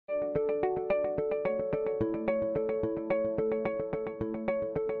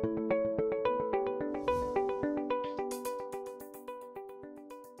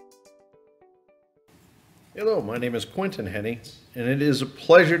Hello, my name is Quinton Hennigh, and it is a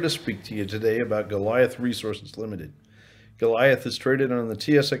pleasure to speak to you today about Goliath Resources Limited. Goliath is traded on the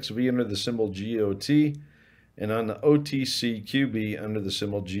TSX-V under the symbol GOT and on the OTCQB under the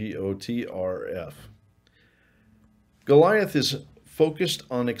symbol GOTRF. Goliath is focused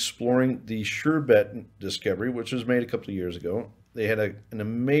on exploring the Sherbet discovery, which was made a couple of years ago. They had an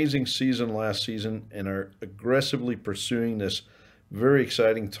amazing season last season and are aggressively pursuing this very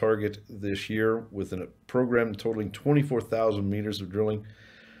exciting target this year with a program totaling 24,000 meters of drilling.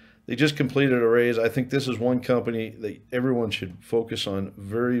 They just completed a raise. I think this is one company that everyone should focus on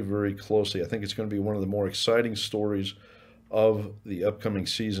very, very closely. I think it's going to be one of the more exciting stories of the upcoming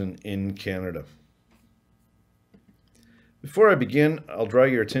season in Canada. Before I begin, I'll draw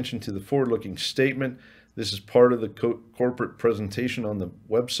your attention to the forward-looking statement. This is part of the corporate presentation on the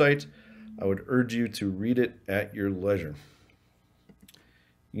website. I would urge you to read it at your leisure.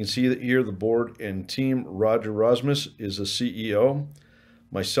 You can see that here the board and team. Roger Rosmus is the CEO.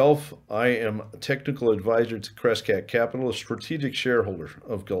 Myself, I am a technical advisor to Crescat Capital, a strategic shareholder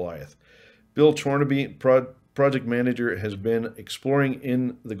of Goliath. Bill Chornaby, project manager, has been exploring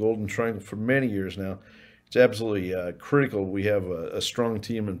in the Golden Triangle for many years now. It's absolutely critical we have a strong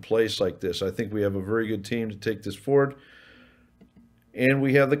team in place like this. I think we have a very good team to take this forward, and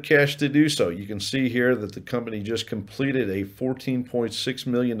we have the cash to do so. You can see here that the company just completed a $14.6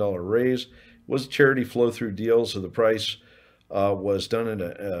 million raise. It was a charity flow-through deal, so the price was done at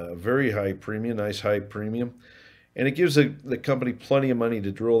a very high premium, nice high premium. And it gives the company plenty of money to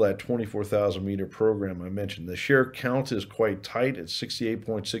drill that 24,000 meter program I mentioned. The share count is quite tight. It's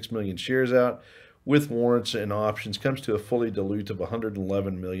 68.6 million shares out with warrants and options. Comes to a fully dilutive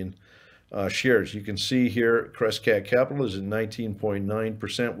 111 million shares. You can see here Crescat Capital is at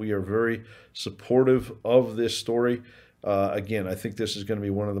 19.9%. We are very supportive of this story. Again, I think this is going to be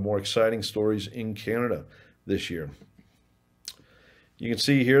one of the more exciting stories in Canada this year. You can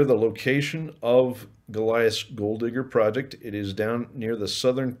see here the location of Goliath's Gold Digger project. It is down near the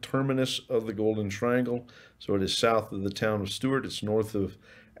southern terminus of the Golden Triangle. So it is south of the town of Stewart. It's north of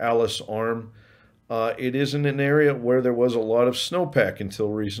Alice Arm. It is in an area where there was a lot of snowpack until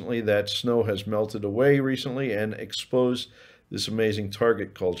recently. That snow has melted away recently and exposed this amazing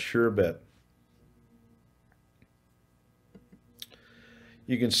target called Sherbet.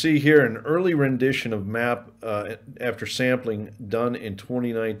 You can see here an early rendition of map after sampling done in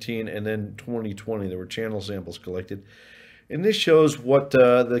 2019 and then 2020. There were channel samples collected. And this shows what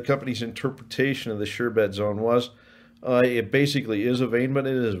the company's interpretation of the Sherbet zone was. It basically is a vein, but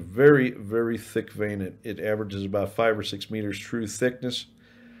it is a very, very thick vein. It averages about 5 or 6 meters true thickness.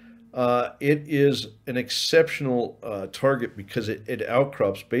 It is an exceptional target because it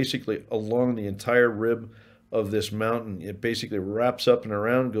outcrops basically along the entire rib of this mountain. It basically wraps up and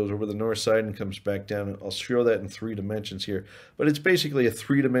around, goes over the north side and comes back down. I'll show that in 3 dimensions here. But it's basically a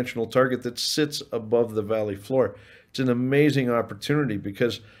 3-dimensional target that sits above the valley floor. It's an amazing opportunity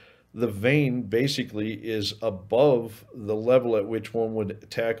because the vein basically is above the level at which one would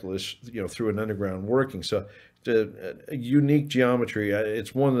tackle this, through an underground working. So it's a unique geometry.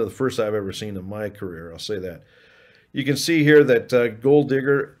 It's one of the first I've ever seen in my career, I'll say that. You can see here that Gold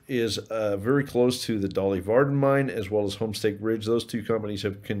Digger is very close to the Dolly Varden mine as well as Homestake Ridge. Those two companies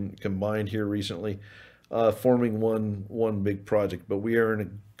have combined here recently, forming one big project. But we are in a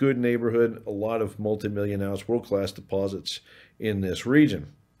good neighborhood, a lot of multi-million ounce world-class deposits in this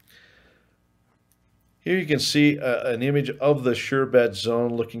region. Here you can see an image of the Sherbet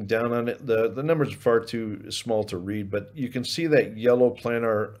zone looking down on it. The numbers are far too small to read, but you can see that yellow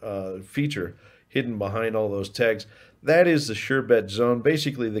planar feature hidden behind all those tags. That is the Sherbet zone.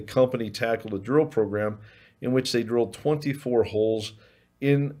 Basically, the company tackled a drill program in which they drilled 24 holes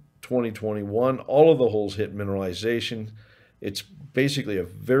in 2021. All of the holes hit mineralization. It's basically a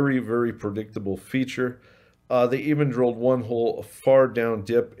very, very predictable feature. They even drilled one hole a far down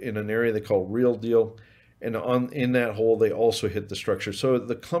dip in an area they call Real Deal. And in that hole, they also hit the structure. So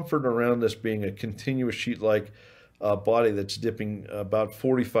the comfort around this being a continuous sheet-like body that's dipping about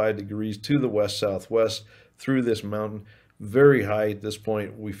 45 degrees to the west-southwest through this mountain, very high at this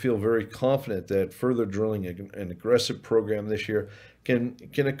point. We feel very confident that further drilling an aggressive program this year can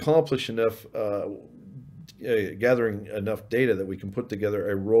accomplish enough, gathering enough data that we can put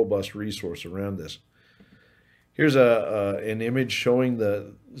together a robust resource around this. Here's an image showing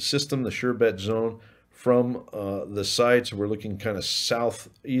the system, the Sherbet zone, from the side. So we're looking kind of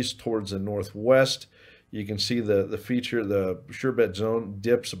southeast towards the northwest. You can see the feature, the Sherbet zone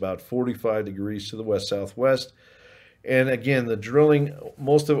dips about 45 degrees to the west-southwest. And again, the drilling,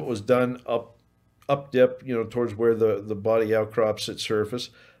 most of it was done up dip, towards where the body outcrops its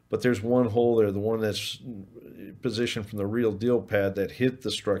surface. but there's one hole there, the one that's positioned from the real deal pad, that hit the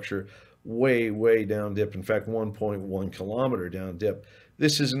structure way down dip. In fact, 1.1 kilometer down dip.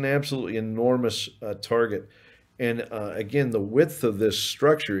 This is an absolutely enormous target. And again, the width of this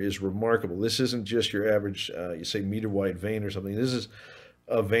structure is remarkable. This isn't just your average, you say, meter wide vein or something. This is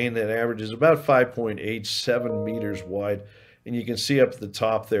a vein that averages about 5.87 meters wide. And you can see up at the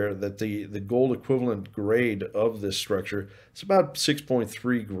top there that the gold equivalent grade of this structure is about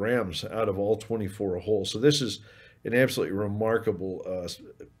 6.3 grams out of all 24 holes. So this is an absolutely remarkable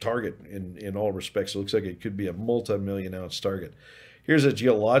target in all respects. It looks like it could be a multi-million ounce target. Here's a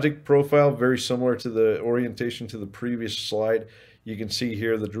geologic profile, very similar to the orientation to the previous slide. You can see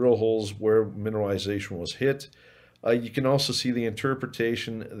here the drill holes where mineralization was hit. You can also see the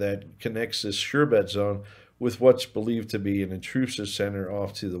interpretation that connects this sherbet zone with what's believed to be an intrusive center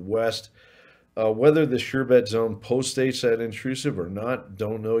off to the west. Whether the sherbet zone postdates that intrusive or not,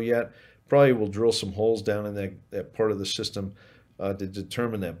 don't know yet. Probably will drill some holes down in that part of the system to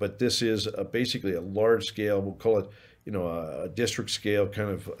determine that. But this is basically a large scale, we'll call it, a district scale kind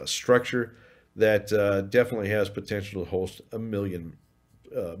of a structure that definitely has potential to host millions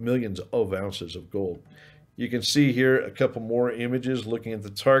of ounces of gold. You can see here a couple more images looking at the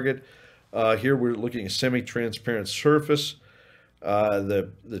target. Here we're looking at semi-transparent surface.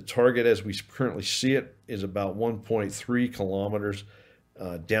 The target as we currently see it is about 1.3 kilometers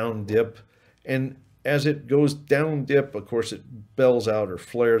down dip. And as it goes down dip, of course, it bells out or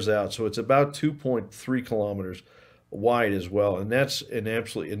flares out. So it's about 2.3 kilometers wide as well. And that's an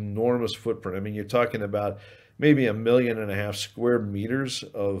absolutely enormous footprint. I mean, you're talking about maybe 1.5 million square meters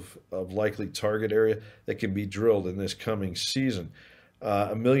of likely target area that can be drilled in this coming season.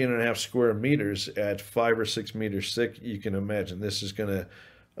 1.5 million square meters at 5 or 6 meters thick, you can imagine this is going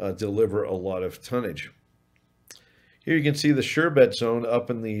to deliver a lot of tonnage. Here you can see the sherbet zone up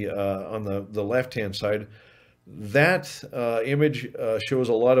in the on the left-hand side. That image shows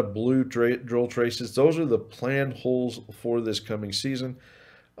a lot of blue drill traces. Those are the planned holes for this coming season.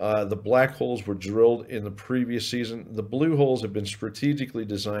 The black holes were drilled in the previous season. The blue holes have been strategically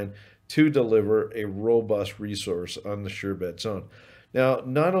designed to deliver a robust resource on the sherbet zone. Now,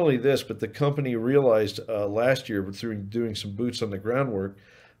 not only this, but the company realized last year through doing some boots on the ground work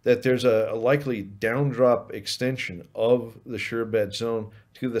that there's a likely downdrop extension of the sherbet zone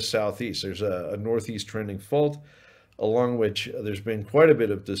to the southeast. There's a northeast trending fault along which there's been quite a bit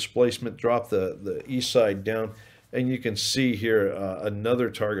of displacement, drop the east side down, and you can see here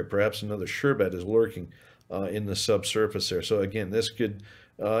another target, perhaps another sherbet is lurking in the subsurface there. So again, this could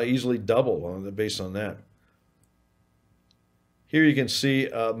easily double based on that. Here you can see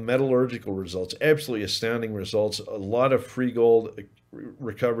metallurgical results, absolutely astounding results. A lot of free gold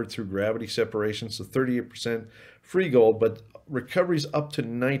recovered through gravity separation, so 38% free gold, but recoveries up to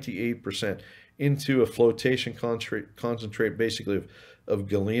 98% into a flotation concentrate basically of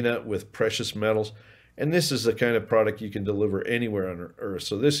galena with precious metals. And this is the kind of product you can deliver anywhere on Earth.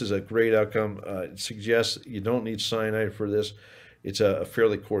 So this is a great outcome. It suggests you don't need cyanide for this. It's a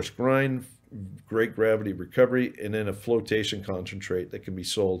fairly coarse grind, great gravity recovery, and then a flotation concentrate that can be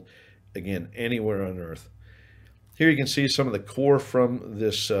sold, again, anywhere on Earth. Here you can see some of the core from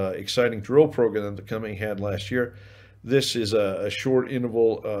this exciting drill program that the company had last year. This is a short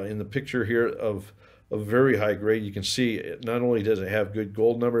interval in the picture here of a very high grade. You can see not only does it have good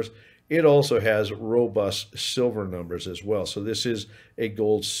gold numbers, it also has robust silver numbers as well. So this is a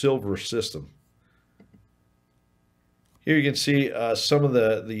gold-silver system. Here you can see some of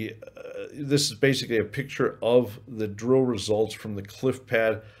this is basically a picture of the drill results from the cliff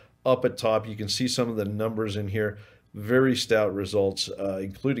pad up at top. You can see some of the numbers in here. Very stout results,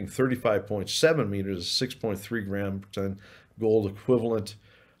 including 35.7 meters, 6.3 gram per ton gold equivalent.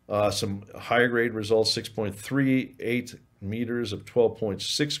 Some higher grade results, 6.38 meters of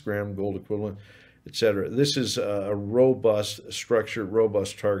 12.6 gram gold equivalent, etc. This is a robust structure,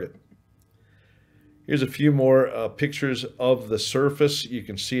 robust target. Here's a few more pictures of the surface. You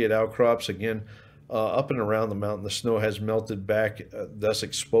can see it outcrops again up and around the mountain. The snow has melted back, thus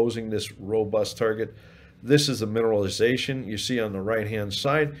exposing this robust target. This is the mineralization you see on the right-hand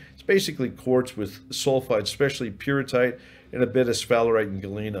side. It's basically quartz with sulfide, especially pyrrhotite, and a bit of sphalerite and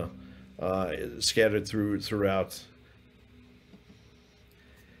galena scattered throughout.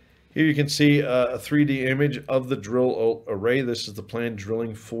 Here you can see a 3D image of the drill array. This is the planned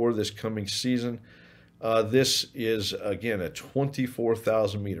drilling for this coming season. This is, again, a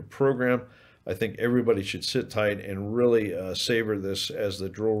 24,000 meter program. I think everybody should sit tight and really savor this as the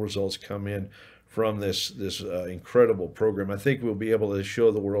drill results come in from this incredible program. I think we'll be able to show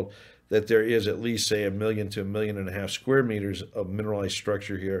the world that there is at least, say, 1 million to 1.5 million square meters of mineralized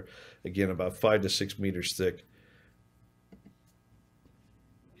structure here. Again, about 5 to 6 meters thick.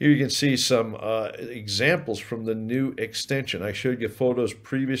 Here you can see some examples from the new extension. I showed you photos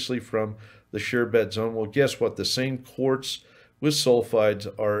previously from the sherbet zone. Well, guess what? The same quartz with sulfides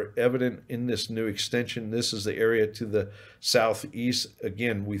are evident in this new extension. This is the area to the southeast.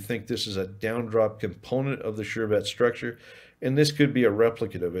 Again, we think this is a downdrop component of the sherbet structure, and this could be a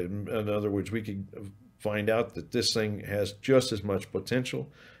replicate of it. In other words, we could find out that this thing has just as much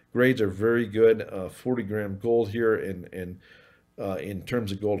potential. Grades are very good, 40-gram gold here, and in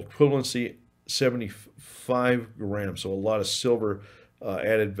terms of gold equivalency, 75 grams, so a lot of silver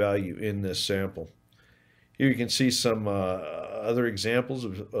added value in this sample. Here you can see some other examples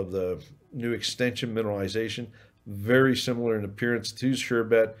of the new extension mineralization, very similar in appearance to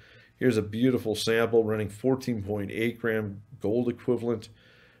sherbet. Here's a beautiful sample running 14.8 gram gold equivalent.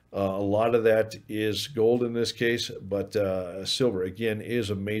 A lot of that is gold in this case, but silver, again, is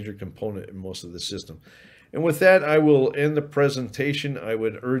a major component in most of the system. And with that, I will end the presentation. I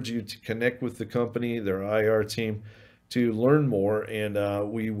would urge you to connect with the company, their IR team, to learn more,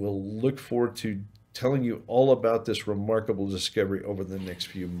 and we will look forward to telling you all about this remarkable discovery over the next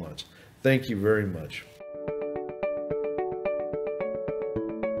few months. Thank you very much.